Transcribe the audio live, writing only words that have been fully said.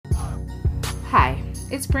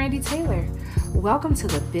it's Brandy Taylor. Welcome to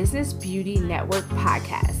the Business Beauty Network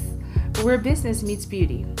podcast, where business meets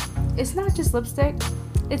beauty. It's not just lipstick,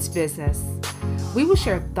 it's business. We will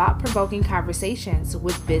share thought-provoking conversations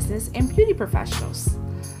with business and beauty professionals.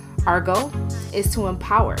 Our goal is to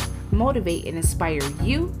empower, motivate, and inspire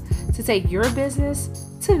you to take your business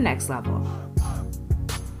to the next level.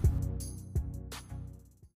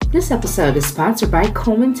 This episode is sponsored by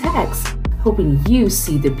Coleman Tax, helping you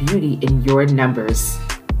see the beauty in your numbers.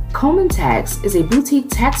 Coleman Tax is a boutique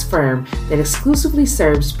tax firm that exclusively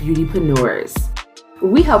serves beautypreneurs.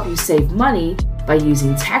 We help you save money by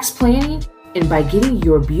using tax planning and by getting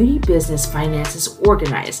your beauty business finances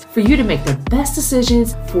organized for you to make the best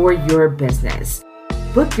decisions for your business.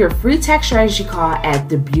 Book your free tax strategy call at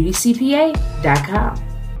thebeautycpa.com.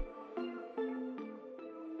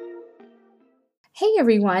 Hey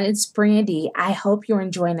everyone, it's Brandy. I hope you're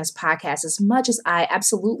enjoying this podcast as much as I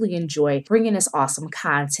absolutely enjoy bringing this awesome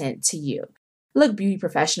content to you. Look, beauty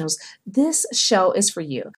professionals, this show is for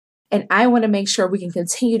you. And I want to make sure we can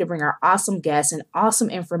continue to bring our awesome guests and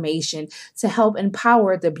awesome information to help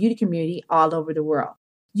empower the beauty community all over the world.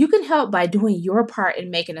 You can help by doing your part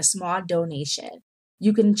in making a small donation.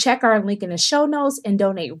 You can check our link in the show notes and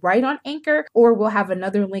donate right on Anchor, or we'll have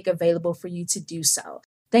another link available for you to do so.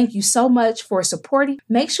 Thank you so much for supporting.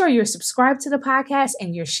 Make sure you're subscribed to the podcast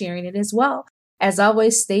and you're sharing it as well. As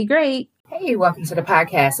always, stay great. Hey, welcome to the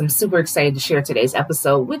podcast. I'm super excited to share today's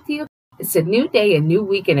episode with you. It's a new day, a new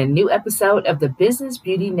week, and a new episode of the Business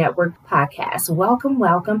Beauty Network podcast. Welcome,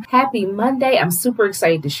 welcome. Happy Monday. I'm super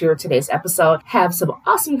excited to share today's episode. Have some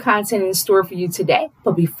awesome content in store for you today.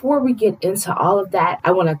 But before we get into all of that,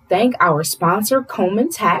 I want to thank our sponsor,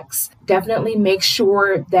 Coleman Tax. Definitely make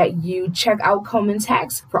sure that you check out Coleman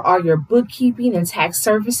Tax for all your bookkeeping and tax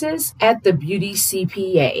services at the Beauty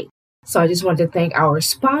CPA. So I just want to thank our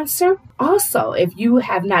sponsor. Also, if you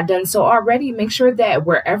have not done so already, make sure that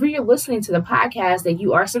wherever you're listening to the podcast that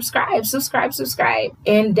you are subscribed,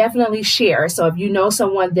 and definitely share. So if you know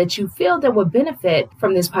someone that you feel that would benefit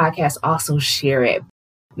from this podcast, also share it.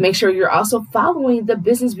 Make sure you're also following the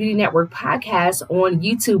Business Beauty Network podcast on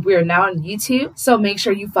YouTube. We are now on YouTube, so make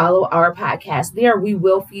sure you follow our podcast there. We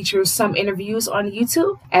will feature some interviews on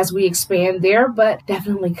YouTube as we expand there, but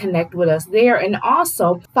definitely connect with us there. And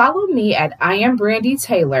also follow me at I am Brandy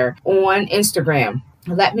Taylor on Instagram.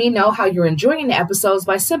 Let me know how you're enjoying the episodes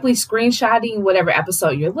by simply screenshotting whatever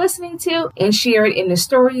episode you're listening to and share it in the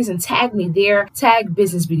stories and tag me there. Tag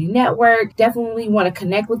Business Beauty Network. Definitely want to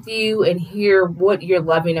connect with you and hear what you're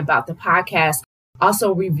loving about the podcast.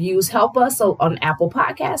 Also, reviews help us. So on Apple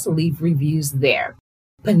Podcasts, leave reviews there.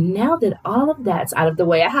 But now that all of that's out of the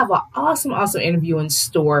way, I have an awesome interview in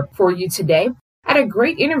store for you today. I had a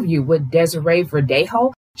great interview with Desiree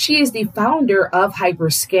Verdejo. She is the founder of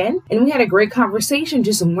Hyperskin, and we had a great conversation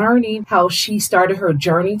just learning how she started her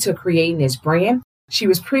journey to creating this brand. She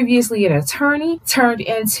was previously an attorney, turned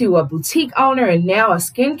into a boutique owner, and now a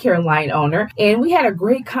skincare line owner. And we had a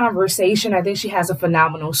great conversation. I think she has a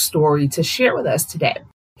phenomenal story to share with us today.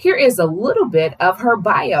 Here is a little bit of her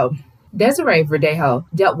bio. Desiree Verdejo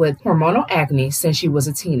dealt with hormonal acne since she was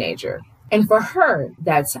a teenager. And for her,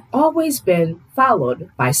 that's always been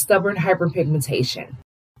followed by stubborn hyperpigmentation.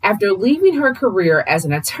 After leaving her career as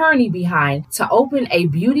an attorney behind to open a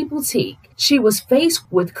beauty boutique, she was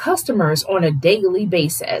faced with customers on a daily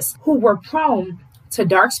basis who were prone to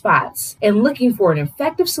dark spots and looking for an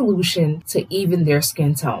effective solution to even their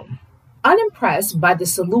skin tone. Unimpressed by the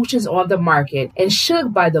solutions on the market and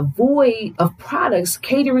shook by the void of products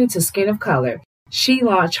catering to skin of color, she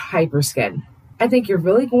launched Hyperskin. I think you're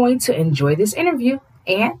really going to enjoy this interview,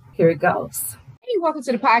 and here it goes. Hey, welcome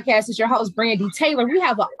to the podcast. It's your host, Brandy Taylor. We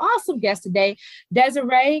have an awesome guest today,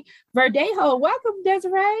 Desiree Verdejo. Welcome,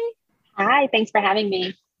 Desiree. Hi, thanks for having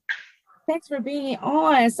me. Thanks for being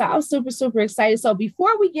on. So I'm super excited. So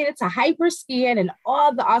before we get into Hyperskin and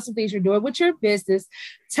all the awesome things you're doing with your business,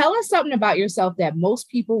 tell us something about yourself that most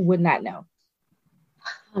people would not know.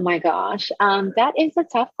 Oh my gosh, that is a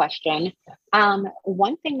tough question.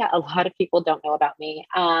 One thing that a lot of people don't know about me,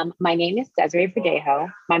 my name is Desiree Verdejo.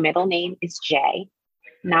 My middle name is Jay,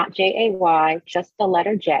 not Jay, just the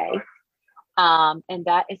letter J. And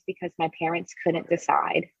that is because my parents couldn't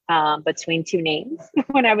decide between two names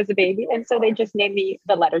when I was a baby. And so they just named me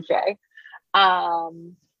the letter J.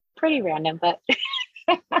 Pretty random, but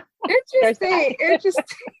interesting.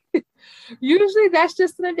 Usually that's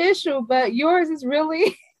just an initial, but yours is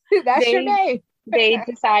really, your name. They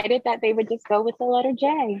decided that they would just go with the letter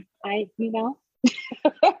J.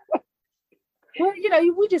 Well,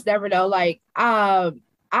 we just never know. Like, I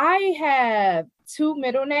have two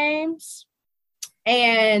middle names,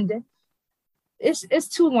 and it's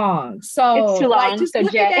too long. It's So too like long. just So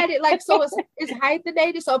looking Jay. at it, like, so it's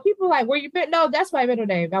hyphenated. So people are like, where you been? No, that's my middle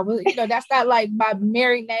name. I was, that's not like my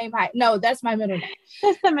married name. No, that's my middle name.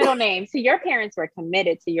 That's the middle name. So your parents were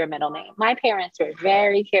committed to your middle name. My parents were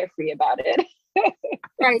very carefree about it.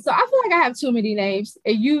 Right. So I feel like I have too many names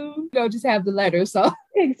and just have the letters. So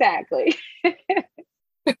Exactly.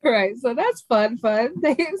 right. So that's fun.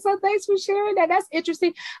 So thanks for sharing that. That's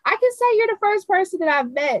interesting. I can say you're the first person that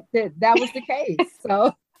I've met that was the case.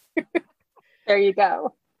 So There you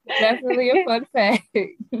go. definitely a fun fact.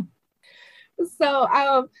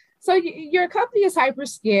 So your company is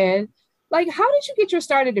Hyperskin. Like, how did you get your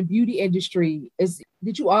start in the beauty industry?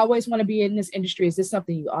 Did you always want to be in this industry? Is this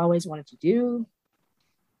something you always wanted to do?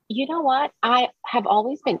 You know what? I have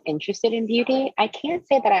always been interested in beauty. I can't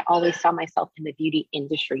say that I always saw myself in the beauty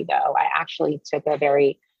industry, though. I actually took a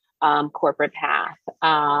very corporate path,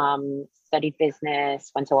 studied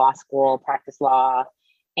business, went to law school, practiced law.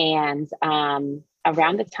 And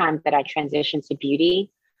around the time that I transitioned to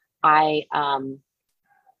beauty, I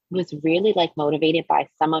was really like motivated by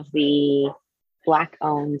some of the Black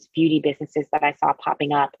owned beauty businesses that I saw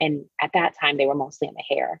popping up. And at that time, they were mostly in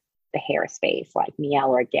the hair space, like Mielle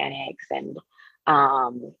Organics and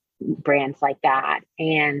brands like that.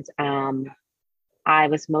 And I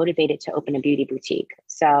was motivated to open a beauty boutique.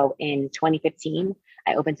 So in 2015,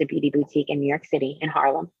 I opened a beauty boutique in New York City, in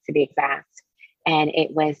Harlem, to be exact. And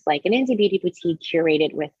it was like an indie beauty boutique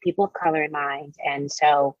curated with people of color in mind. And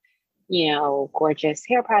so, gorgeous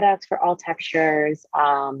hair products for all textures,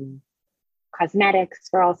 cosmetics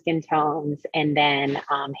for all skin tones, and then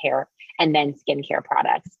hair and then skincare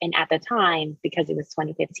products. And at the time, because it was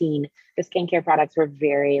 2015, the skincare products were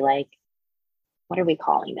very like, what are we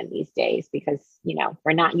calling them these days? Because,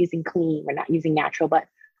 we're not using clean, we're not using natural, but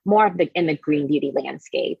more of in the green beauty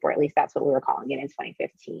landscape, or at least that's what we were calling it in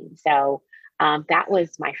 2015. So that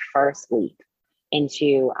was my first leap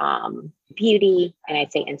into beauty, and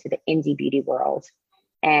I'd say into the indie beauty world.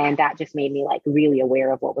 And that just made me like really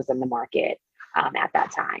aware of what was in the market at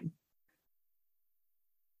that time.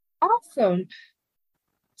 Awesome.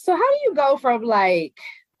 So how do you go from like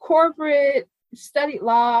corporate, studied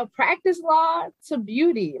law, practice law to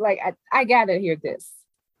beauty? Like I gotta hear this.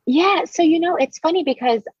 Yeah. So, it's funny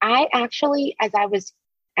because I actually, as I was,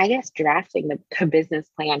 I guess, drafting the business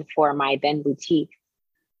plan for my then boutique,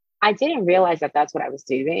 I didn't realize that that's what I was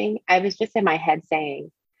doing. I was just in my head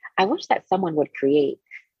saying, I wish that someone would create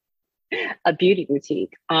a beauty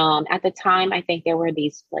boutique. At the time, I think there were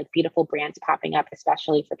these like beautiful brands popping up,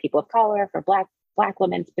 especially for people of color, for Black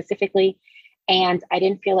women specifically. And I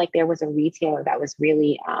didn't feel like there was a retailer that was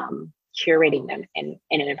really curating them in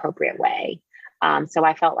an appropriate way. So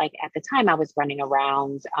I felt like at the time I was running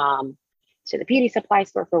around to the beauty supply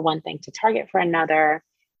store for one thing, to Target for another.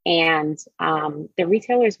 And the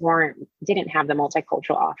retailers didn't have the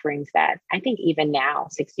multicultural offerings that I think even now,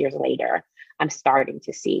 6 years later, I'm starting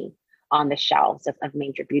to see on the shelves of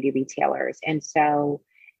major beauty retailers. And so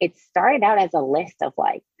it started out as a list of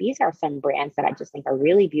like, these are some brands that I just think are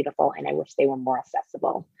really beautiful and I wish they were more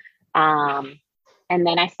accessible. And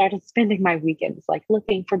then I started spending my weekends like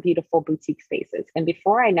looking for beautiful boutique spaces. And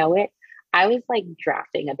before I know it, I was like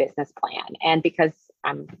drafting a business plan. And because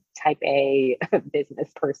I'm type A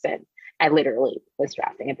business person, I literally was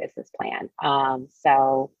drafting a business plan.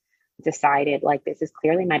 So decided like, this is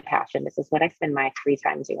clearly my passion. This is what I spend my free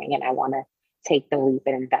time doing. And I want to take the leap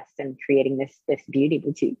and invest in creating this beauty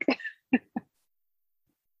boutique.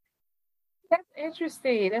 That's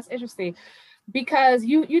interesting because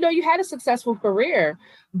you had a successful career,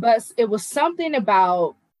 but it was something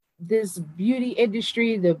about this beauty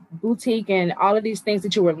industry, the boutique, and all of these things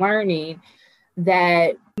that you were learning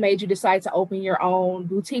that made you decide to open your own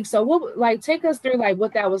boutique. So take us through like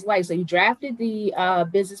what that was like. So you drafted the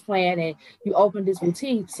business plan and you opened this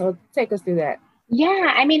boutique. So take us through that.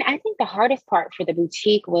 Yeah, I mean, I think the hardest part for the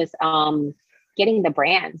boutique was getting the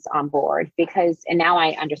brands on board and now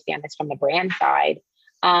I understand this from the brand side.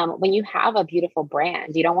 When you have a beautiful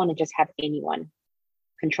brand, you don't want to just have anyone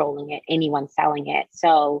controlling it, anyone selling it.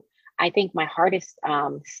 So I think my hardest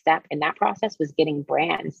step in that process was getting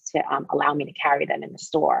brands to allow me to carry them in the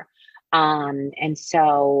store. And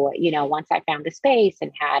so, once I found the space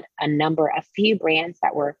and had a few brands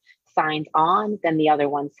that were signed on, then the other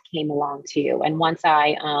ones came along too. And once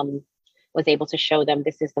I was able to show them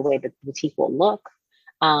this is the way the boutique will look,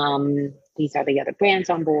 these are the other brands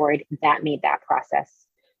on board, that made that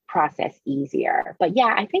process easier. But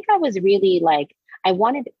yeah, I think I was really like, I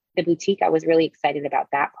wanted the boutique. I was really excited about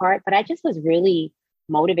that part, but I just was really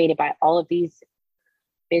motivated by all of these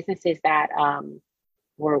businesses that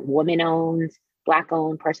were women owned, Black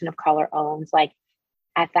owned, person of color owns. Like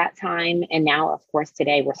at that time, and now of course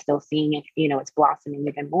today we're still seeing it, it's blossoming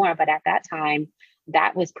even more. But at that time,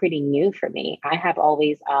 that was pretty new for me. I have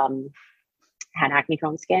always had acne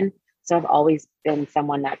prone skin. So I've always been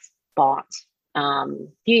someone that's bought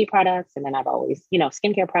beauty products. And then I've always,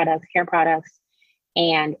 skincare products, hair products.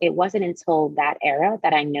 And it wasn't until that era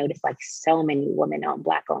that I noticed like so many women owned,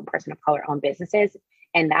 Black owned, person of color owned businesses.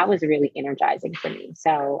 And that was really energizing for me.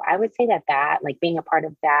 So I would say that like being a part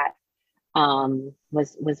of that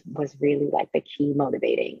was really like the key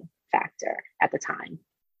motivating factor at the time.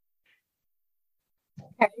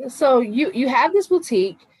 Okay. So you have this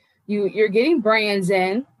boutique, you're getting brands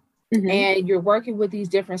in, mm-hmm. and you're working with these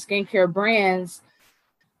different skincare brands.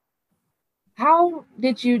 How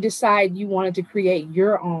did you decide you wanted to create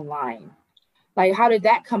your own line? Like, how did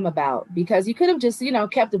that come about? Because you could have just,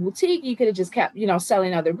 kept the boutique. You could have just kept,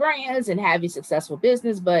 selling other brands and have a successful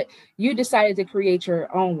business, but you decided to create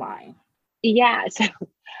your own line. Yeah. So,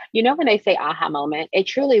 when they say aha moment, it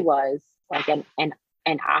truly was like an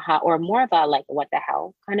aha, or more of a like, what the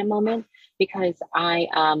hell kind of moment, because I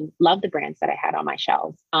love the brands that I had on my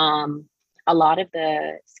shelves. A lot of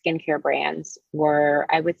the skincare brands were,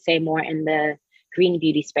 I would say, more in the green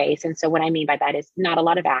beauty space. And so what I mean by that is not a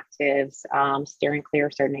lot of actives, steering clear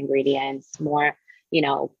of certain ingredients, more,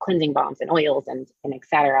 cleansing balms and oils and et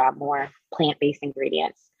cetera, more plant-based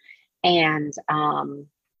ingredients. And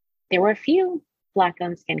there were a few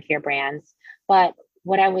Black-owned skincare brands, but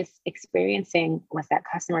what I was experiencing was that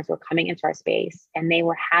customers were coming into our space and they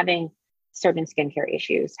were having certain skincare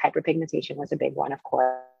issues. Hyperpigmentation was a big one, of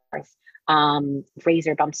course.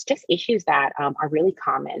 Razor bumps, just issues that are really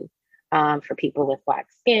common for people with Black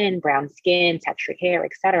skin, brown skin, textured hair,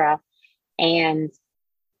 etc. And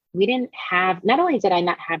we didn't have, not only did I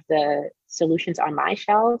not have the solutions on my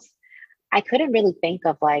shelves, I couldn't really think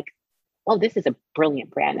of like, well, this is a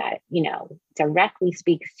brilliant brand that, directly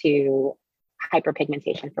speaks to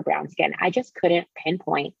hyperpigmentation for brown skin. I just couldn't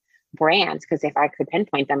pinpoint brands, because if I could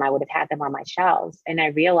pinpoint them, I would have had them on my shelves. And I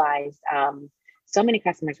realized so many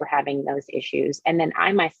customers were having those issues. And then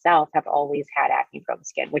I myself have always had acne prone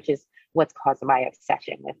skin, which is what's caused my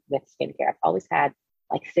obsession with skincare. I've always had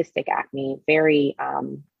like cystic acne,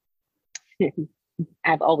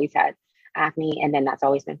 I've always had acne, and then that's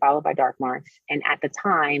always been followed by dark marks. And at the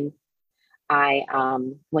time, I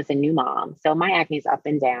was a new mom. So my acne is up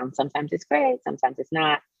and down. Sometimes it's great, sometimes it's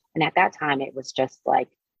not. And at that time, it was just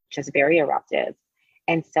very eruptive.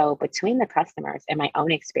 And so between the customers and my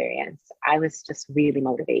own experience, I was just really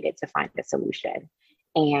motivated to find a solution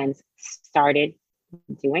and started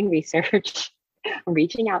doing research,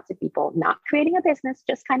 reaching out to people, not creating a business,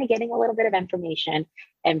 just kind of getting a little bit of information.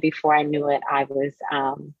 And before I knew it, I was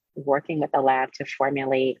working with a lab to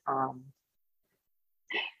formulate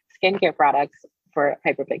skincare products for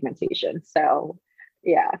hyperpigmentation. So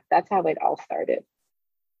yeah, that's how it all started.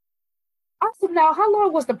 Awesome. Now, how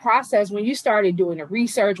long was the process when you started doing the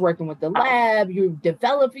research, working with the lab, you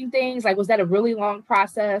developing things? Like, was that a really long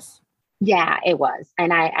process? Yeah, it was.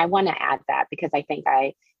 And I want to add that because I think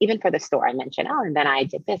even for the store, I mentioned, and then I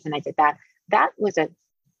did this and I did that. That was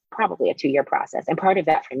probably a 2-year process. And part of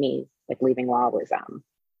that for me with leaving law was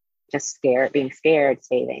just being scared,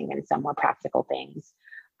 saving, and some more practical things.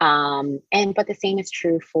 But the same is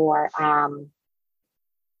true for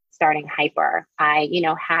starting Hyper. I,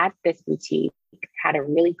 had this boutique, had a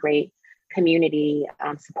really great community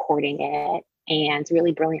supporting it, and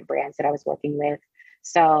really brilliant brands that I was working with.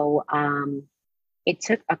 So it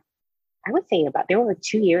took, I would say there were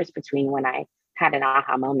 2 years between when I had an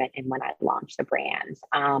aha moment and when I launched the brands.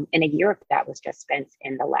 And a year of that was just spent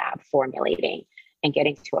in the lab formulating and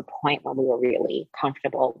getting to a point where we were really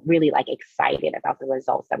comfortable, really like excited about the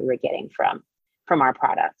results that we were getting from our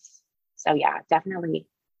products. So yeah, definitely,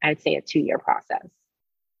 I would say a 2-year process.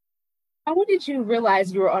 And when did you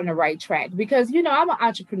realize you were on the right track? Because, I'm an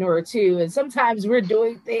entrepreneur too. And sometimes we're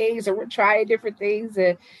doing things or we're trying different things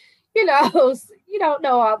and, you don't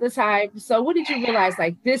know all the time. So when did you realize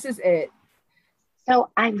like, this is it? So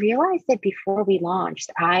I realized it before we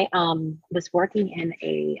launched. I was working in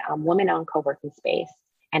a woman-owned co-working space,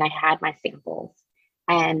 and I had my samples.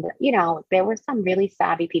 And, there were some really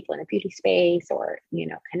savvy people in the beauty space or,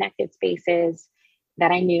 connected spaces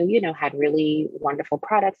that I knew, had really wonderful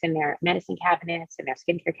products in their medicine cabinets and their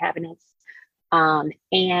skincare cabinets.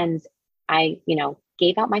 And I,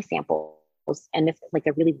 gave out my samples, and this like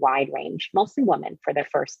a really wide range, mostly women for the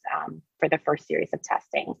first series of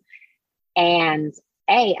testing. And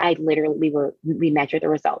I literally we measured the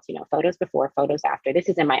results, photos before, photos after. This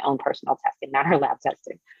is in my own personal testing, not our lab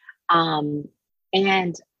testing.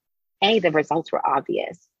 And the results were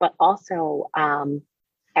obvious. but also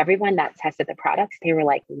everyone that tested the products, they were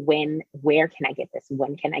like, where can I get this?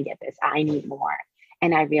 When can I get this? I need more.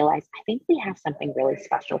 And I realized, I think we have something really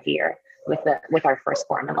special here with our first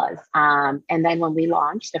formulas. And then when we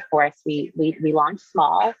launched, of course, we launched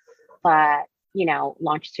small, but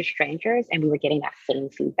launched to strangers, and we were getting that same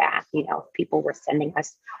feedback. People were sending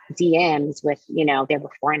us DMs with, their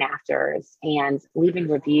before and afters and leaving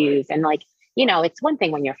reviews. And it's one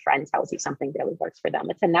thing when your friend tells you something really works for them.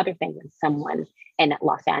 It's another thing when someone in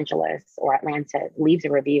Los Angeles or Atlanta leaves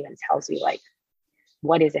a review and tells you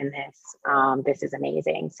what is in this? This is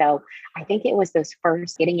amazing. So I think it was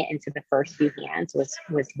getting it into the first few hands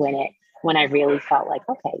was when I really felt like,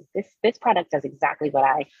 okay, this product does exactly what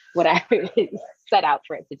I set out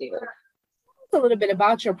for it to do. A little bit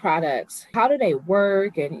about your products. How do they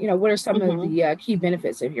work? And, what are some of the key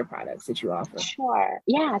benefits of your products that you offer? Sure.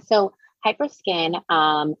 Yeah. So Hyperskin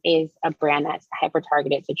is a brand that's hyper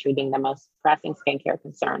targeted to treating the most pressing skincare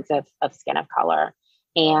concerns of skin of color.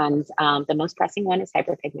 And the most pressing one is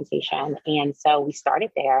hyperpigmentation. And so we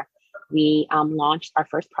started there. We launched our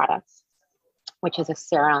first product, which is a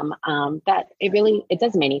serum that it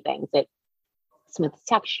does many things. It smooths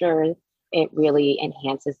texture. It really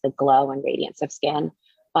enhances the glow and radiance of skin,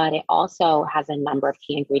 but it also has a number of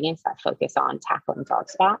key ingredients that focus on tackling dark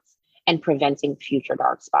spots and preventing future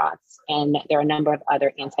dark spots. And there are a number of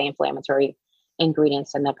other anti-inflammatory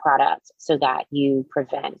ingredients in the product so that you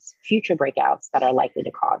prevent future breakouts that are likely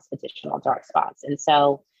to cause additional dark spots. And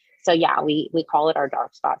so yeah, we call it our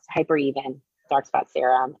dark spots, Hyper Even dark spot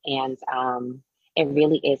serum. And it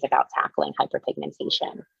really is about tackling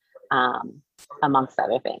hyperpigmentation, amongst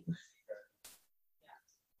other things.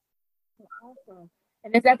 Awesome.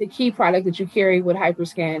 And is that the key product that you carry with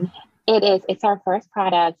Hyperskin? It is. It's our first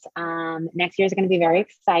product. Next year is going to be very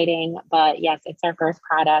exciting, but yes, it's our first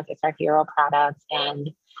product. It's our hero product. And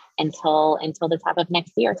until the top of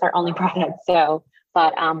next year, it's our only product. So,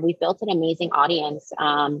 but we've built an amazing audience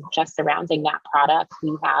just surrounding that product.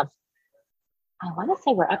 We have, I want to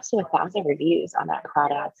say we're up to 1,000 reviews on that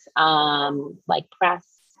product, press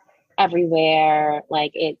everywhere.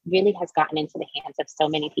 It really has gotten into the hands of so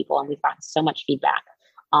many people, and we've gotten so much feedback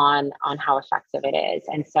on how effective it is.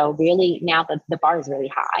 And so really now the bar is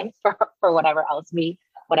really high for whatever else we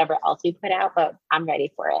put out, but I'm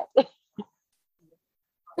ready for it.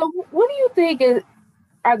 So what do you think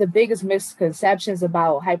are the biggest misconceptions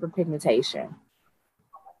about hyperpigmentation?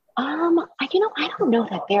 I don't know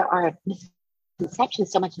that there are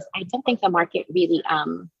misconceptions so much as I don't think the market really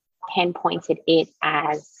pinpointed it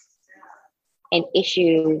as an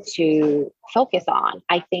issue to focus on.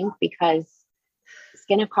 I think because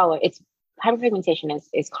skin of color, hyperpigmentation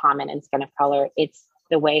is common in skin of color. It's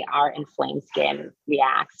the way our inflamed skin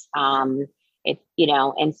reacts. And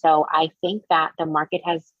so I think that the market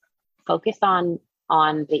has focused on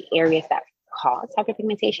the areas that cause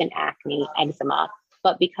hyperpigmentation, acne, eczema,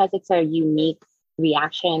 but because it's a unique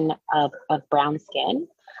reaction of brown skin,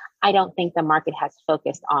 I don't think the market has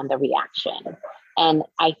focused on the reaction. And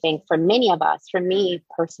I think for many of us, for me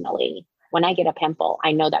personally, when I get a pimple,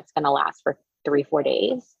 I know that's going to last for 3-4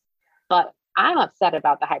 days, but I'm upset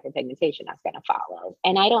about the hyperpigmentation that's going to follow.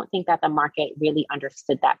 And I don't think that the market really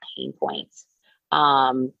understood that pain point.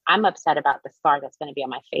 I'm upset about the scar that's going to be on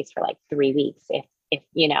my face for 3 weeks, if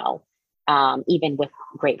even with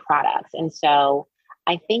great products. And so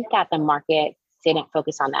I think that the market didn't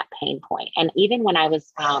focus on that pain point. And even when I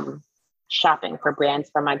was shopping for brands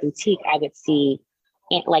for my boutique, I would see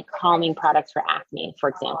calming products for acne, for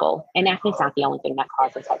example. And acne is not the only thing that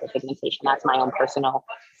causes hyperpigmentation. That's my own personal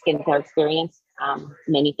skincare experience.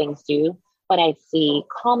 Many things do, but I'd see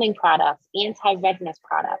calming products, anti-redness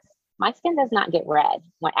products. My skin does not get red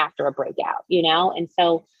after a breakout, And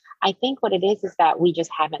so I think what it is that we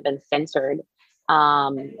just haven't been censored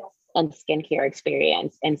in the skincare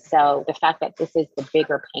experience. And so the fact that this is the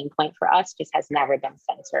bigger pain point for us just has never been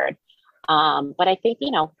censored. But I think,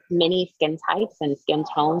 many skin types and skin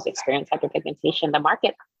tones experience hyperpigmentation. The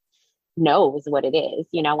market knows what it is.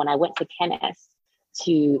 When I went to chemists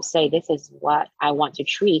to say, this is what I want to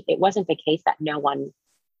treat, it wasn't the case that no one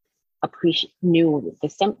knew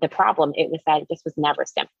the problem. It was that it just was never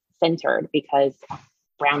centered because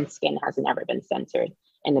brown skin has never been centered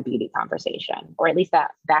in the beauty conversation, or at least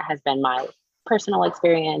that has been my personal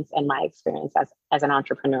experience and my experience as an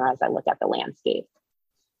entrepreneur as I look at the landscape.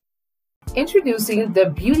 Introducing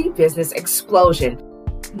the Beauty Business Explosion,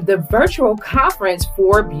 the virtual conference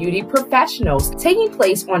for beauty professionals, taking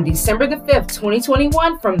place on December the 5th,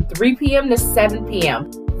 2021 from 3 p.m. to 7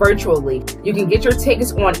 p.m. virtually. You can get your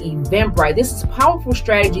tickets on Eventbrite. This is powerful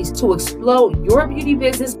strategies to explode your beauty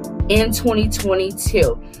business in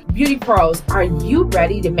 2022. Beauty pros, are you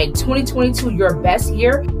ready to make 2022 your best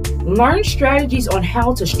year? Learn strategies on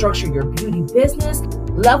how to structure your beauty business,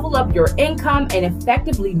 level up your income, and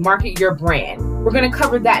effectively market your brand. We're going to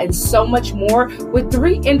cover that and so much more with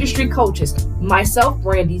 3 industry coaches, myself,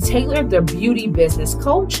 Brandy Taylor, the beauty business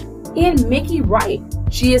coach, and Mickey Wright.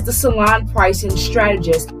 She is the salon pricing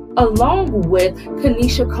strategist, along with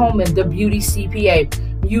Kanisha Coleman, the beauty CPA.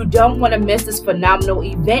 You don't want to miss this phenomenal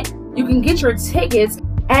event. You can get your tickets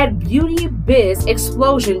at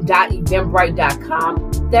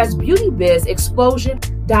beautybizexplosion.eventbrite.com. That's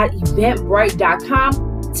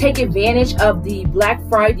beautybizexplosion.eventbrite.com. Take advantage of the Black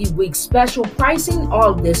Friday week special pricing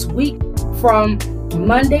all this week from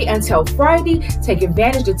Monday until Friday. Take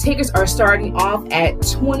advantage. The tickets are starting off at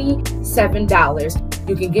 $27.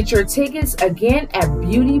 You can get your tickets again at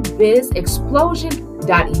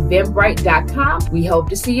beautybizexplosion.eventbrite.com. We hope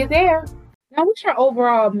to see you there. Now, what's your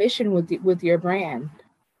overall mission with your brand?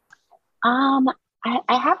 I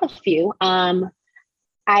have a few.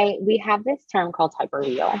 We have this term called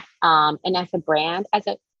hyperreal. And as a brand, as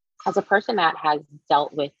a person that has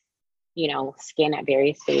dealt with, skin at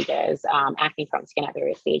various stages, acne prone skin at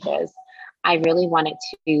various stages, I really wanted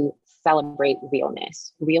to celebrate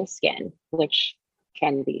realness, real skin, which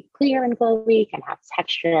can be clear and glowy, can have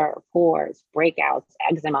texture, pores, breakouts,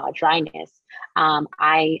 eczema, dryness.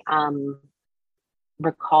 I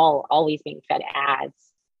recall always being fed ads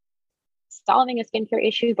solving a skincare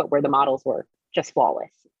issue, but where the models were just flawless.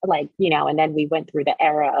 And then we went through the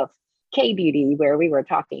era of K-beauty where we were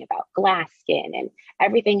talking about glass skin, and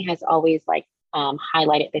everything has always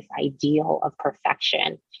highlighted this ideal of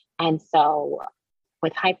perfection. And so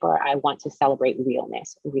with Hyper, I want to celebrate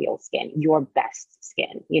realness, real skin, your best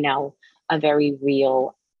skin, a very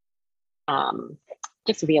real,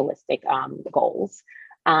 just realistic goals.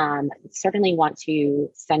 Certainly want to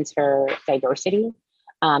center diversity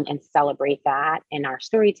and celebrate that in our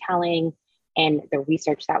storytelling and the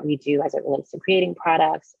research that we do as it relates to creating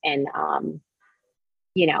products and,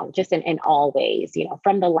 just in all ways,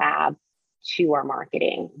 from the lab to our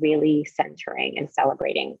marketing, really centering and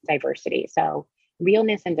celebrating diversity. So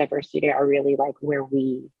realness and diversity are really where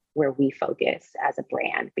we focus as a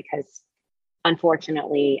brand, because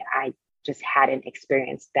unfortunately, I just hadn't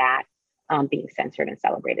experienced that being centered and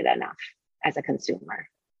celebrated enough as a consumer.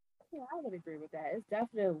 Yeah, I would agree with that. It's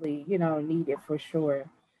definitely, needed for sure.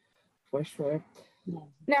 For sure. Yeah.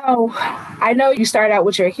 Now, I know you started out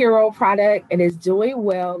with your hero product and it's doing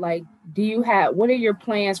well. What are your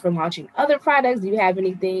plans for launching other products? Do you have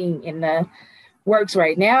anything in the works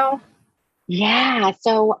right now? Yeah.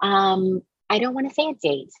 So I don't want to say a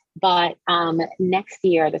date, but next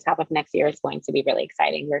year, the top of next year is going to be really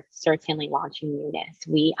exciting. We're certainly launching newness.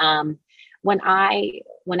 When I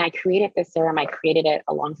created this serum, I created it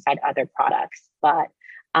alongside other products, but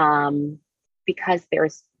because there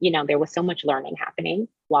was so much learning happening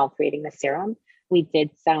while creating the serum, we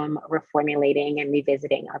did some reformulating and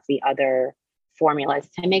revisiting of the other formulas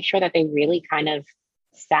to make sure that they really kind of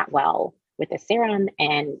sat well with the serum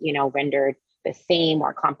and, rendered the same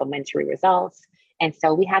or complementary results. And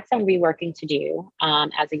so we had some reworking to do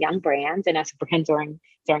as a young brand and as a brand during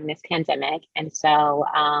this pandemic. And so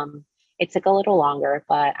it took a little longer,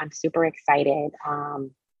 but I'm super excited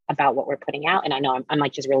about what we're putting out. And I know I'm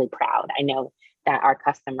just really proud. I know that our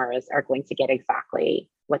customers are going to get exactly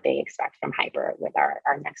what they expect from Hyper with our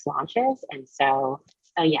next launches. And so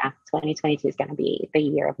yeah, 2022 is going to be the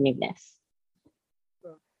year of newness.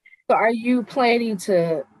 So are you planning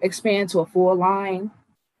to expand to a full line?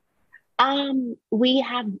 We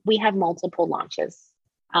have multiple launches,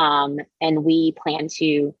 and we plan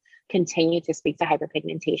to continue to speak to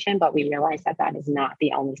hyperpigmentation, but we realize that is not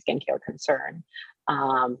the only skincare concern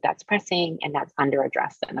that's pressing and that's under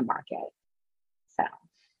addressed in the market. So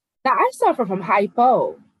now I suffer from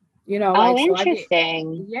hypo, Oh,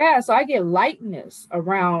 interesting. So I get lightness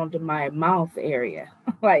around my mouth area.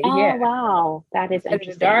 Wow, that is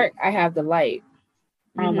interesting. In the dark, I have the light.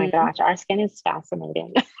 Oh my gosh, our skin is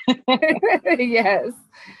fascinating.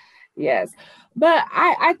 Yes. But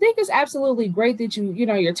I think it's absolutely great that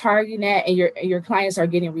you're targeting that and your clients are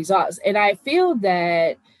getting results. And I feel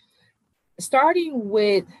that starting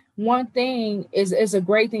with one thing is a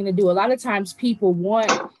great thing to do. A lot of times people when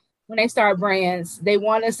they start brands, they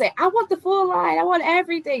want to say, I want the full line, I want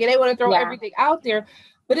everything. And they want to throw everything out there.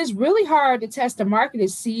 But it's really hard to test the market to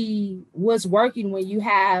see what's working when you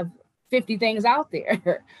have 50 things out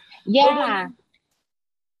there. Yeah.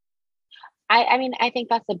 I think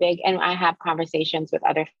that's and I have conversations with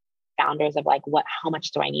other founders of like, how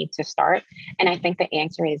much do I need to start? And I think the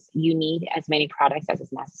answer is you need as many products as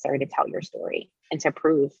is necessary to tell your story and to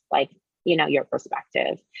prove like, your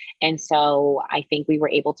perspective. And so I think we were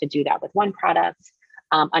able to do that with one product.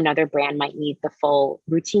 Another brand might need the full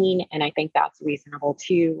routine. And I think that's reasonable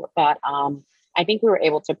too. But I think we were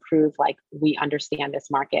able to prove like we understand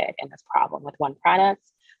this market and this problem with one product.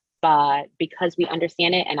 But because we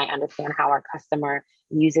understand it and I understand how our customer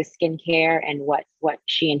uses skincare and what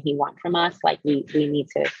she and he want from us, like we need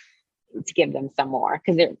to give them some more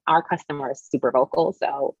because our customer is super vocal.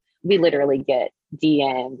 So we literally get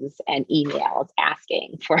DMs and emails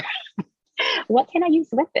asking for what can I use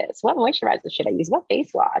with this? What moisturizer should I use? What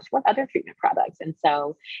face wash? What other treatment products? And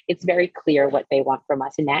so it's very clear what they want from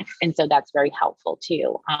us next. And so that's very helpful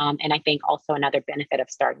too. And I think also another benefit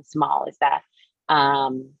of starting small is that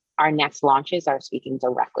our next launches are speaking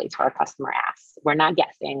directly to our customer asks. We're not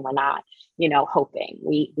guessing. We're not, hoping.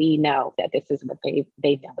 We know that this is what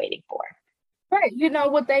they've been waiting for. Right. You know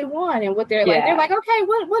what they want and what they're like. They're like, okay,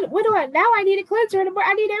 what do I now? I need a cleanser and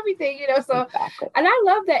I need everything, So exactly. And I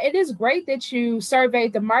love that. It is great that you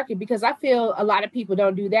surveyed the market because I feel a lot of people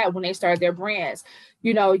don't do that when they start their brands.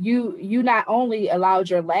 You not only allowed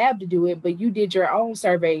your lab to do it, but you did your own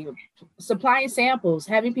survey, supplying samples,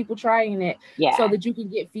 having people trying it so that you can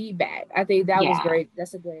get feedback. I think that was great.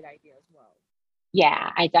 That's a great idea as well.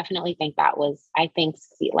 Yeah, I definitely think like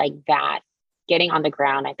that. Getting on the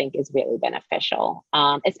ground, I think, is really beneficial,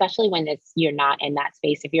 especially when you're not in that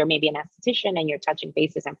space. If you're maybe an esthetician and you're touching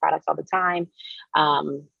faces and products all the time,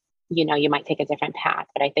 you might take a different path.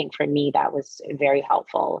 But I think for me, that was very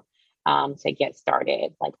helpful to get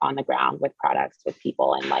started, like on the ground with products, with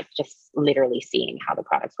people, and like just literally seeing how the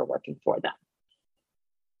products were working for them.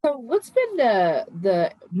 So, what's been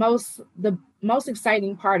the most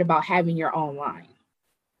exciting part about having your own line?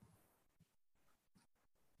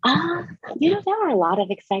 There are a lot of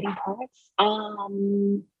exciting parts. I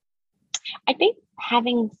think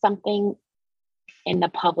having something in the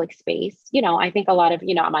public space, I think a lot of,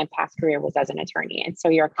 my past career was as an attorney. And so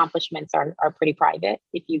your accomplishments are pretty private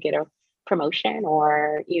if you get a promotion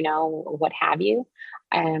or, what have you.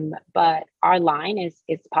 But our line is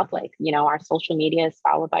public. Our social media is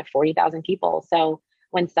followed by 40,000 people. So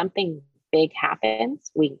when something big happens,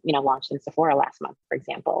 we, launched in Sephora last month, for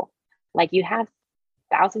example, like you have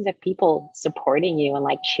thousands of people supporting you and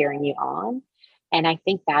like cheering you on. And I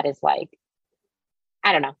think that is like,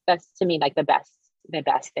 I don't know, that's to me like the best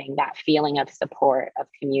thing, that feeling of support, of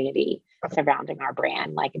community surrounding our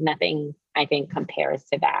brand. Like nothing I think compares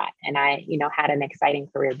to that. And I, had an exciting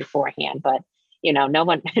career beforehand, but no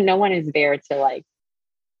one is there to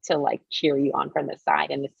cheer you on from the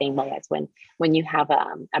side in the same way as when you have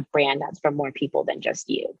a brand that's for more people than just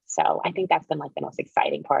you. So I think that's been like the most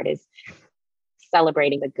exciting part is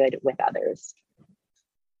celebrating the good with others.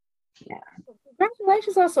 Yeah.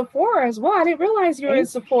 Congratulations on Sephora as well. I didn't realize you were in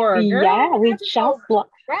Sephora. Girl. Yeah, we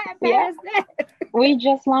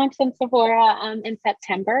just launched in Sephora in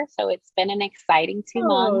September. So it's been an exciting 2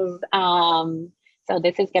 months. So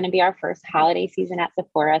this is going to be our first holiday season at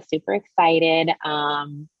Sephora. Super excited.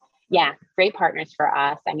 Great partners for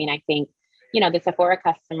us. I mean, I think, the Sephora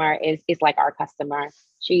customer is like our customer.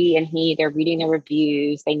 She and he, they're reading the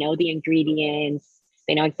reviews. They know the ingredients.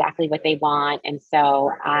 They know exactly what they want. And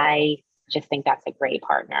so I just think that's a great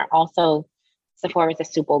partner. Also, Sephora is a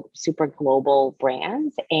super global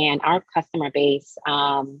brand, and our customer base,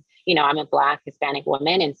 I'm a Black Hispanic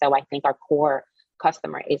woman. And so I think our core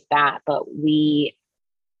customer is that, but we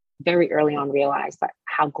very early on realized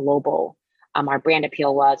how global our brand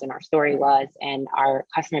appeal was and our story was, and our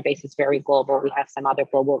customer base is very global. We have some other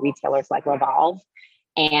global retailers like Revolve.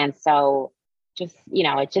 And so just,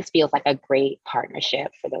 it just feels like a great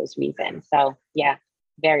partnership for those reasons. So yeah,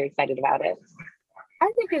 very excited about it.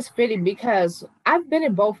 I think it's fitting because I've been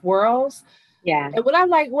in both worlds. Yeah. And what I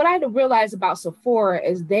realized about Sephora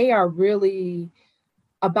is they are really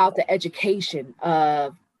about the education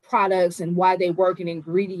of products and why they work in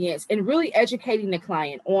ingredients and really educating the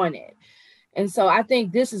client on it. And so I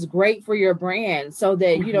think this is great for your brand so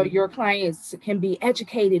that, your clients can be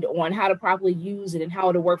educated on how to properly use it and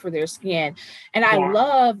how to work for their skin. And I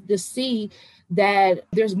love to see that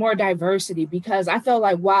there's more diversity because I felt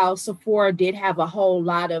like while Sephora did have a whole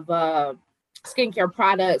lot of skincare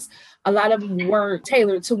products, a lot of them were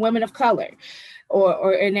tailored to women of color.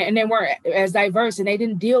 And they weren't as diverse and they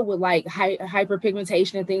didn't deal with like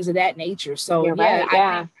hyperpigmentation and things of that nature. So I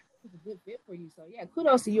think it's a good fit for you. So yeah,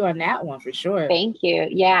 kudos to you on that one for sure. Thank you.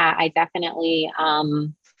 Yeah, I definitely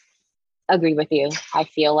agree with you. I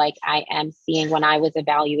feel like I am seeing when I was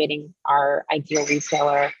evaluating our ideal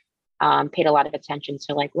retailer, paid a lot of attention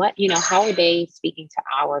to like what, how are they speaking to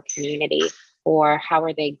our community, or how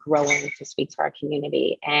are they growing to speak to our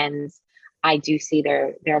community? And I do see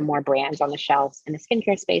there are more brands on the shelves in the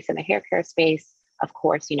skincare space and the hair care space, of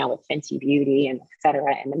course, with Fenty Beauty and et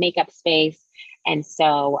cetera, in the makeup space. And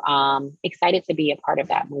so excited to be a part of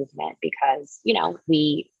that movement because,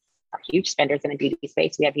 we are huge spenders in the beauty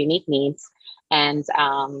space. We have unique needs. And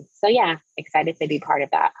so, yeah, excited to be part of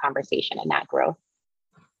that conversation and that growth.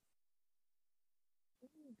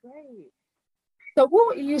 Great. So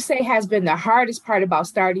what would you say has been the hardest part about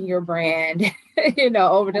starting your brand,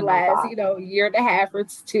 over the Oh my last, God. year and a half or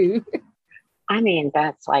two? I mean,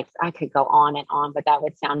 that's like, I could go on and on, but that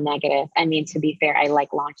would sound negative. I mean, to be fair, I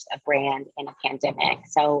like launched a brand in a pandemic.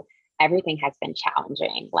 So everything has been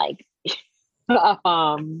challenging. Like,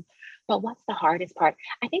 but what's the hardest part?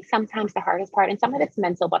 I think sometimes the hardest part, and some of it's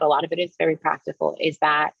mental, but a lot of it is very practical, is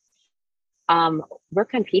that we're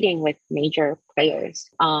competing with major players.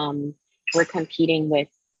 We're competing with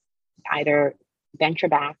either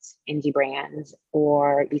venture-backed indie brands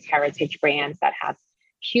or these heritage brands that have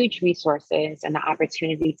huge resources and the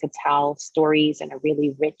opportunity to tell stories in a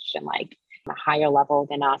really rich and like a higher level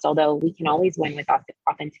than us. Although we can always win with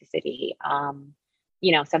authenticity.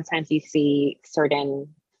 Sometimes you see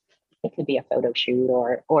certain, it could be a photo shoot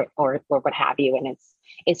or what have you, and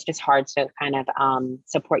it's just hard to kind of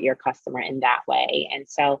support your customer in that way. And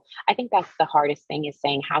so I think that's the hardest thing, is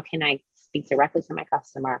saying, how can I speak directly to my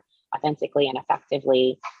customer authentically and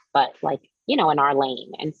effectively, but like, in our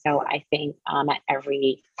lane. And so I think at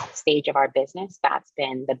every stage of our business, that's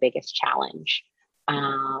been the biggest challenge.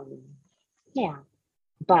 Yeah,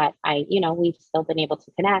 but we've still been able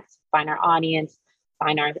to connect, find our audience,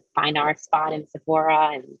 find our spot in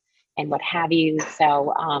Sephora and what have you.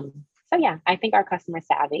 So yeah, I think our customer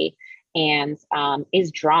savvy and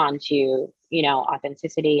is drawn to,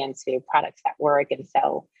 authenticity and to products that work. And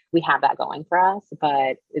so we have that going for us,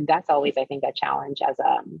 but that's always, I think, a challenge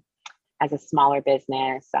as a smaller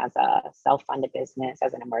business, as a self-funded business,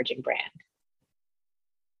 as an emerging brand.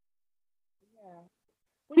 Yeah.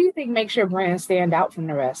 What do you think makes your brand stand out from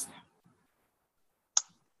the rest?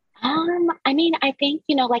 I mean, I think,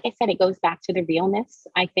 like I said, it goes back to the realness.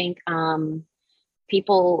 I think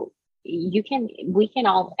people, we can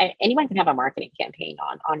all, anyone can have a marketing campaign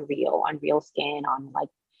on real skin, on like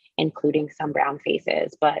including some brown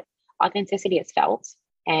faces, but authenticity is felt.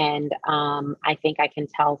 And I think I can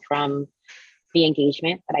tell from the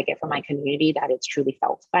engagement that I get from my community that it's truly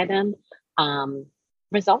felt by them.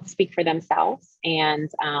 Results speak for themselves,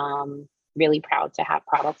 and really proud to have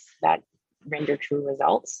products that render true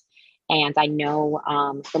results. And I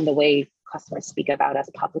know from the way customers speak about us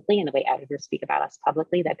publicly and the way editors speak about us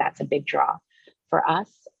publicly that that's a big draw for us.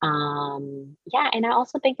 Yeah, and I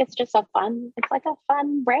also think it's just it's like a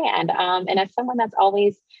fun brand. And as someone that's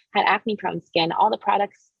always had acne prone skin, all the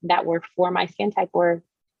products that were for my skin type were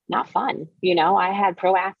not fun. I had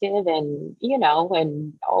Proactive and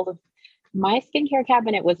all of my skincare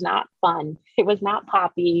cabinet was not fun. It was not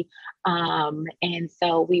poppy. And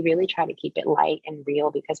so we really try to keep it light and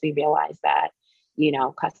real because we realize that,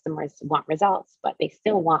 customers want results, but they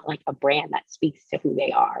still want like a brand that speaks to who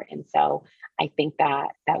they are. And so I think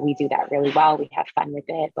that we do that really well. We have fun with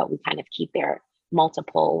it, but we kind of keep their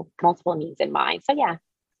multiple needs in mind. So yeah,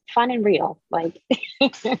 fun and real, like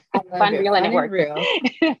fun, real, and it works.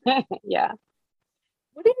 Yeah.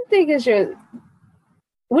 What do you think is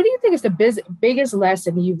the biggest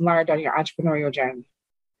lesson you've learned on your entrepreneurial journey?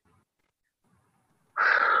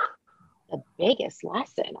 The biggest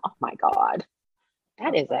lesson? Oh my God.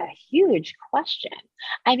 That is a huge question.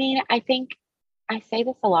 I mean, I think I say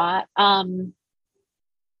this a lot. I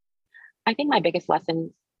think my biggest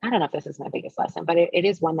lesson, I don't know if this is my biggest lesson, but it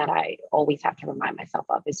is one that I always have to remind myself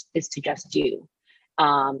of, is to just do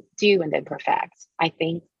and then perfect. I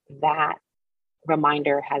think that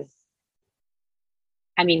reminder I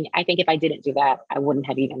think if I didn't do that, I wouldn't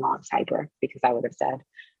have even launched Hyper, because I would have said,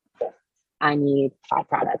 I need 5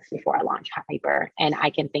 products before I launch Hyper. And I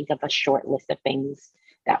can think of a short list of things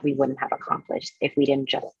that we wouldn't have accomplished if we didn't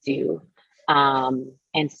just do.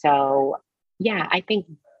 And so, yeah, I think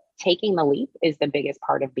taking the leap is the biggest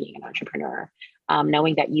part of being an entrepreneur.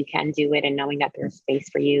 Knowing that you can do it and knowing that there's space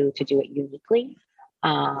for you to do it uniquely.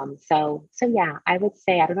 So yeah, I would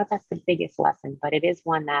say, I don't know if that's the biggest lesson, but it is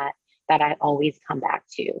one that I always come back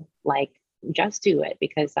to, like, just do it,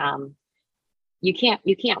 because you can't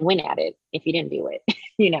win at it if you didn't do it.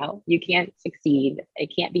 You can't succeed.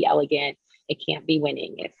 It can't be elegant. It can't be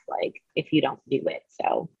winning if you don't do it.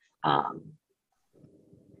 So I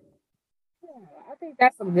think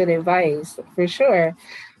that's some good advice for sure.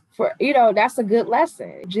 for, that's a good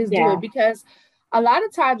lesson. Just do Yeah. it, because a lot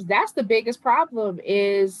of times that's the biggest problem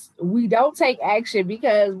is we don't take action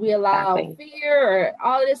because we allow Exactly. fear or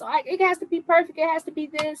all of this. Like, it has to be perfect. It has to be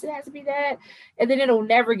this. It has to be that. And then it'll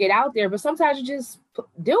never get out there. But sometimes you just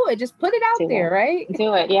do it. Just put it out Do there, right? it.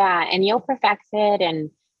 Do it. Yeah. And you'll perfect it,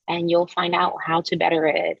 and you'll find out how to better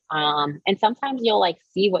it. And sometimes you'll like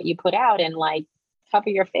see what you put out and like cover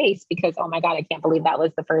your face because, oh my God, I can't believe that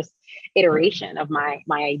was the first iteration of my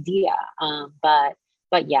idea.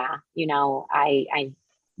 But yeah, I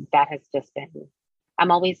that has just been,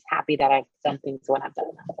 I'm always happy that I've done things when I've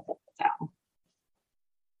done them. So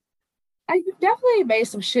You've definitely made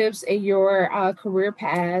some shifts in your career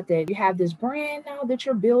path, and you have this brand now that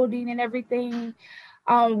you're building and everything.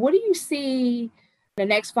 What do you see the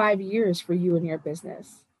next 5 years for you and your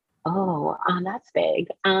business? oh, that's big.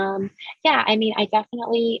 Yeah, I mean, I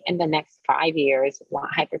definitely in the next 5 years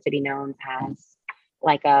want Hyper to be known as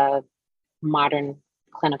like a modern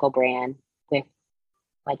clinical brand with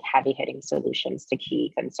like heavy hitting solutions to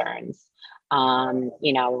key concerns.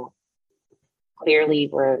 You know, clearly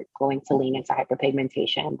we're going to lean into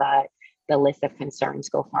hyperpigmentation, but the list of concerns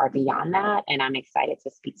go far beyond that. And I'm excited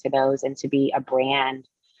to speak to those and to be a brand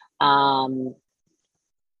um,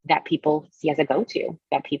 that people see as a go-to,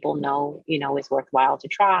 that people know, is worthwhile to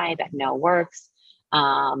try, that know works.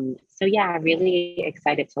 So yeah, really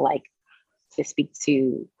excited to speak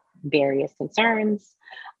to various concerns.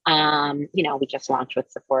 We just launched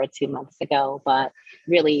with Sephora 2 months ago, but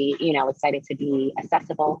really, excited to be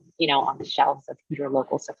accessible, on the shelves of your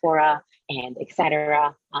local Sephora and et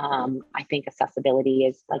cetera. I think accessibility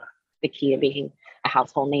is like the key to being a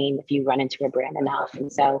household name if you run into a brand enough.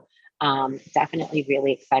 And so definitely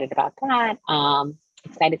really excited about that.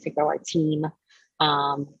 Excited to grow our team.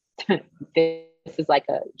 This is like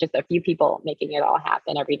just a few people making it all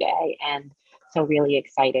happen every day. And so really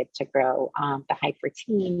excited to grow the Hyper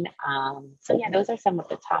team. So yeah, those are some of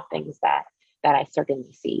the top things that I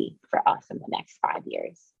certainly see for us in the next 5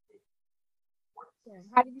 years.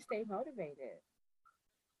 How do you stay motivated?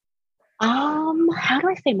 How do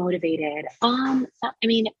I stay motivated? I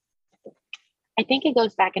mean, I think it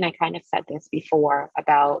goes back, and I kind of said this before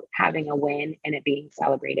about having a win and it being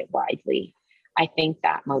celebrated widely. I think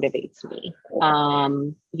that motivates me.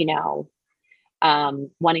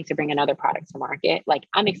 Wanting to bring another product to market. Like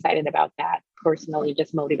I'm excited about that personally,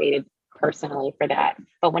 just motivated personally for that.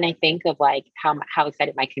 But when I think of like how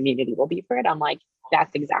excited my community will be for it, I'm like,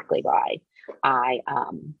 that's exactly why I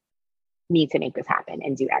need to make this happen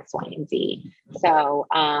and do X, Y, and Z. So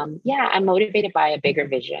yeah, I'm motivated by a bigger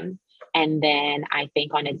vision. And then I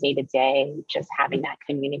think on a day-to-day, just having that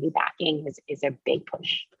community backing is a big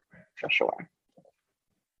push for sure.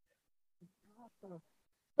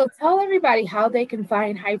 So tell everybody how they can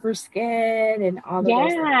find Hyperskin and all of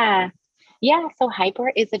those things. Yeah. So Hyper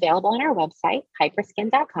is available on our website,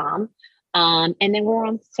 hyperskin.com. And then we're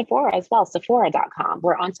on Sephora as well, Sephora.com.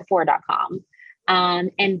 We're on Sephora.com.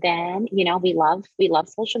 And then, we love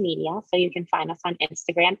social media. So you can find us on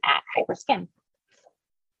Instagram at Hyperskin.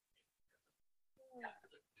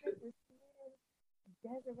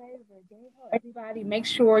 Everybody, make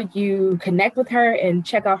sure you connect with her and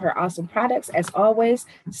check out her awesome products. As always,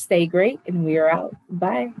 stay great, and we are out.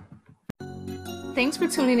 Bye. Thanks for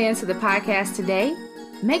tuning in to the podcast today.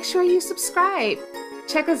 Make sure you subscribe.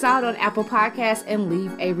 Check us out on Apple Podcasts and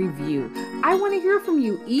leave a review. I want to hear from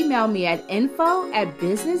you. Email me at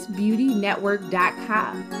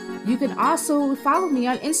info@businessbeautynetwork.com. You can also follow me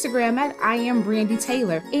on Instagram at I am Brandy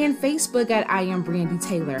Taylor and Facebook at I am Brandy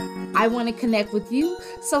Taylor. I want to connect with you,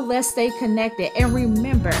 so let's stay connected. And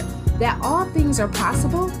remember that all things are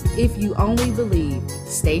possible if you only believe.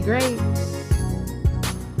 Stay great.